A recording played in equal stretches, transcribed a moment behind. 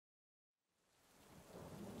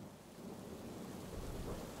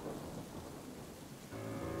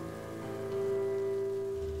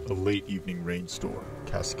A late evening rainstorm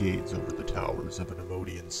cascades over the towers of an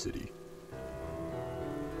Emodian city.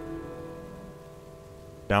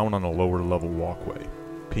 Down on a lower level walkway,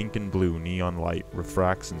 pink and blue neon light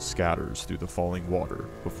refracts and scatters through the falling water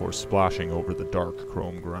before splashing over the dark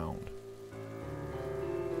chrome ground.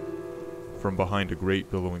 From behind a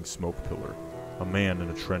great billowing smoke pillar, a man in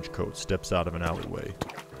a trench coat steps out of an alleyway.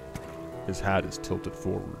 His hat is tilted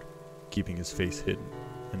forward, keeping his face hidden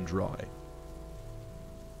and dry.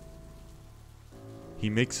 He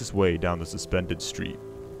makes his way down the suspended street,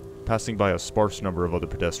 passing by a sparse number of other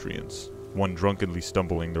pedestrians, one drunkenly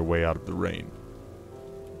stumbling their way out of the rain.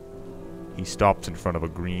 He stops in front of a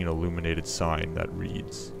green illuminated sign that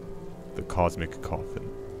reads, "The Cosmic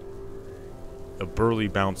Coffin." A burly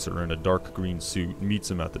bouncer in a dark green suit meets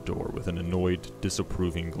him at the door with an annoyed,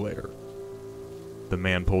 disapproving glare. The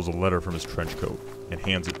man pulls a letter from his trench coat and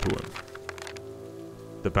hands it to him.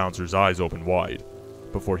 The bouncer's eyes open wide,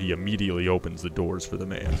 before he immediately opens the doors for the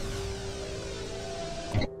man.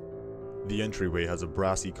 The entryway has a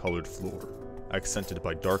brassy-colored floor, accented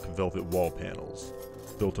by dark velvet wall panels,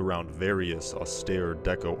 built around various austere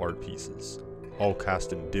deco art pieces, all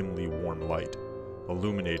cast in dimly warm light,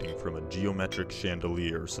 illuminating from a geometric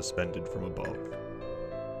chandelier suspended from above.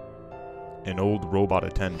 An old robot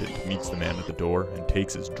attendant meets the man at the door and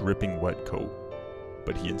takes his dripping wet coat,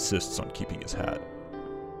 but he insists on keeping his hat.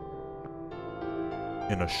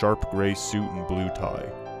 In a sharp gray suit and blue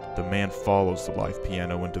tie, the man follows the live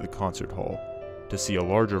piano into the concert hall to see a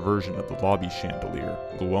larger version of the lobby chandelier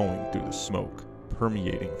glowing through the smoke,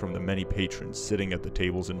 permeating from the many patrons sitting at the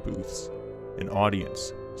tables and booths, an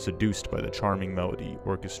audience seduced by the charming melody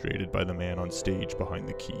orchestrated by the man on stage behind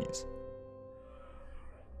the keys.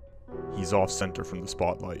 He's off-center from the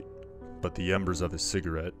spotlight, but the embers of his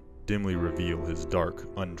cigarette dimly reveal his dark,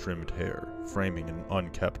 untrimmed hair, framing an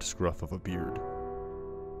unkept scruff of a beard.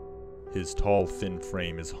 His tall, thin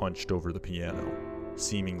frame is hunched over the piano,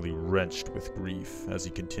 seemingly wrenched with grief as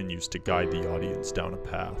he continues to guide the audience down a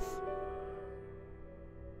path.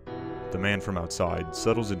 The man from outside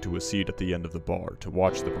settles into a seat at the end of the bar to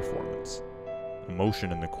watch the performance. A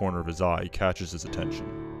motion in the corner of his eye catches his attention.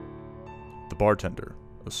 The bartender,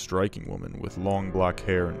 a striking woman with long black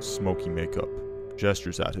hair and smoky makeup,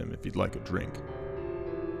 gestures at him if he'd like a drink.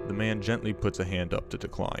 The man gently puts a hand up to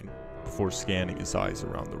decline, before scanning his eyes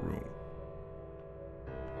around the room.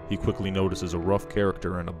 He quickly notices a rough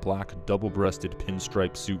character in a black double-breasted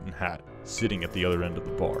pinstripe suit and hat sitting at the other end of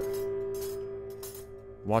the bar.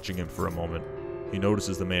 Watching him for a moment, he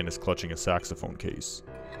notices the man is clutching a saxophone case.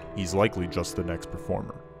 He's likely just the next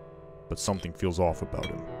performer, but something feels off about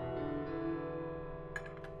him.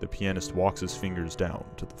 The pianist walks his fingers down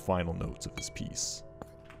to the final notes of his piece.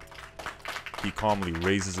 He calmly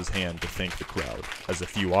raises his hand to thank the crowd as a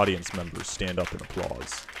few audience members stand up in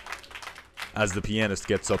applause. As the pianist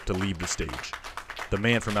gets up to leave the stage, the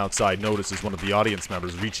man from outside notices one of the audience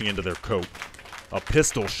members reaching into their coat. A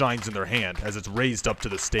pistol shines in their hand as it's raised up to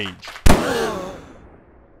the stage.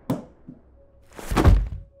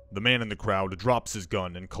 The man in the crowd drops his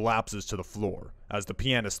gun and collapses to the floor as the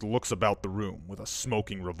pianist looks about the room with a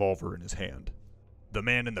smoking revolver in his hand. The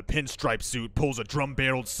man in the pinstripe suit pulls a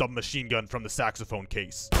drum-barreled submachine gun from the saxophone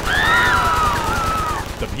case.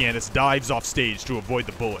 The pianist dives off stage to avoid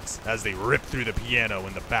the bullets as they rip through the piano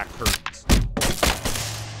and the back curtains.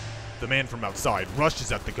 The man from outside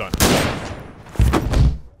rushes at the gunner,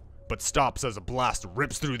 but stops as a blast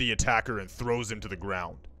rips through the attacker and throws him to the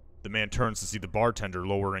ground. The man turns to see the bartender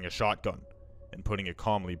lowering a shotgun and putting it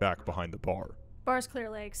calmly back behind the bar. Bar's clear,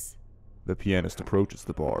 Lakes. The pianist approaches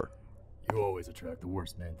the bar. You always attract the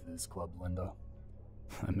worst man to this club, Linda.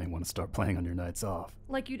 I may want to start playing on your nights off.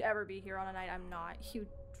 Like you'd ever be here on a night I'm not, you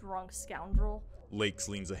drunk scoundrel. Lakes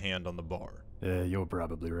leans a hand on the bar. You're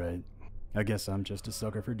probably right. I guess I'm just a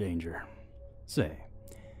sucker for danger. Say,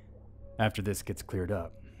 after this gets cleared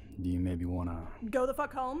up, do you maybe wanna... Go the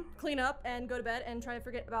fuck home, clean up, and go to bed and try to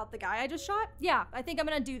forget about the guy I just shot? Yeah, I think I'm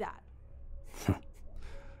gonna do that.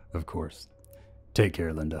 Of course. Take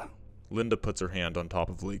care, Linda. Linda puts her hand on top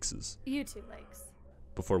of Lakes's. You too, Lakes.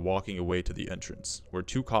 Before walking away to the entrance, where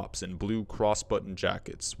two cops in blue cross-button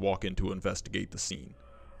jackets walk in to investigate the scene.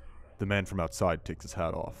 The man from outside takes his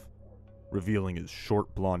hat off, revealing his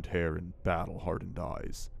short blonde hair and battle-hardened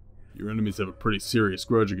eyes. Your enemies have a pretty serious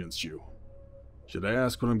grudge against you. Should I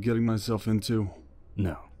ask what I'm getting myself into?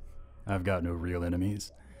 No. I've got no real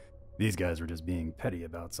enemies. These guys were just being petty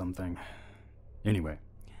about something. Anyway,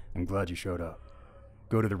 I'm glad you showed up.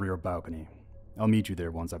 Go to the rear balcony. I'll meet you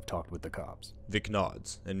there once I've talked with the cops. Vic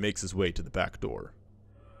nods and makes his way to the back door.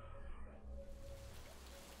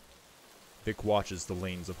 Vic watches the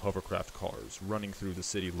lanes of hovercraft cars running through the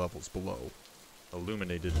city levels below,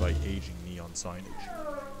 illuminated by aging neon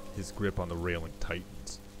signage. His grip on the railing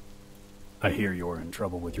tightens. I hear you're in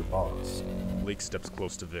trouble with your boss. Lake steps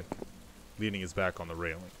close to Vic, leaning his back on the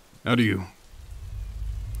railing.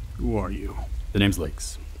 Who are you? The name's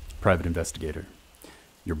Lakes. Private investigator.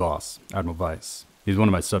 Your boss, Admiral Weiss. He's one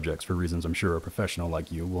of my subjects for reasons I'm sure a professional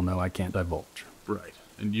like you will know I can't divulge. Right.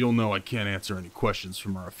 And you'll know I can't answer any questions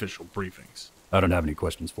from our official briefings. I don't have any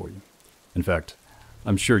questions for you. In fact,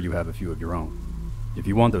 I'm sure you have a few of your own. If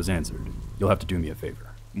you want those answered, you'll have to do me a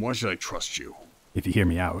favor. Why should I trust you? If you hear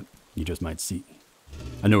me out, you just might see.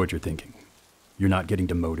 I know what you're thinking. You're not getting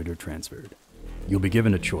demoted or transferred. You'll be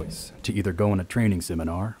given a choice to either go on a training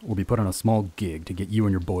seminar or be put on a small gig to get you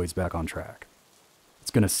and your boys back on track.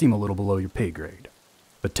 It's gonna seem a little below your pay grade,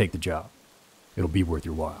 but take the job. It'll be worth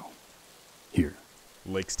your while. Here.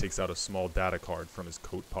 Lakes takes out a small data card from his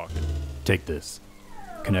coat pocket. Take this.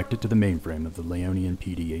 Connect it to the mainframe of the Leonian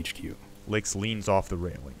PD HQ. Lakes leans off the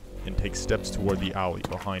railing and takes steps toward the alley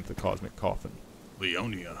behind the cosmic coffin.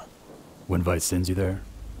 Leonia. When Vice sends you there,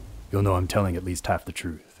 you'll know I'm telling at least half the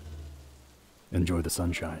truth. Enjoy the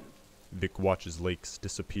sunshine. Vic watches Lakes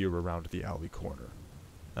disappear around the alley corner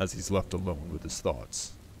as he's left alone with his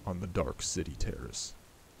thoughts on the dark city terrace.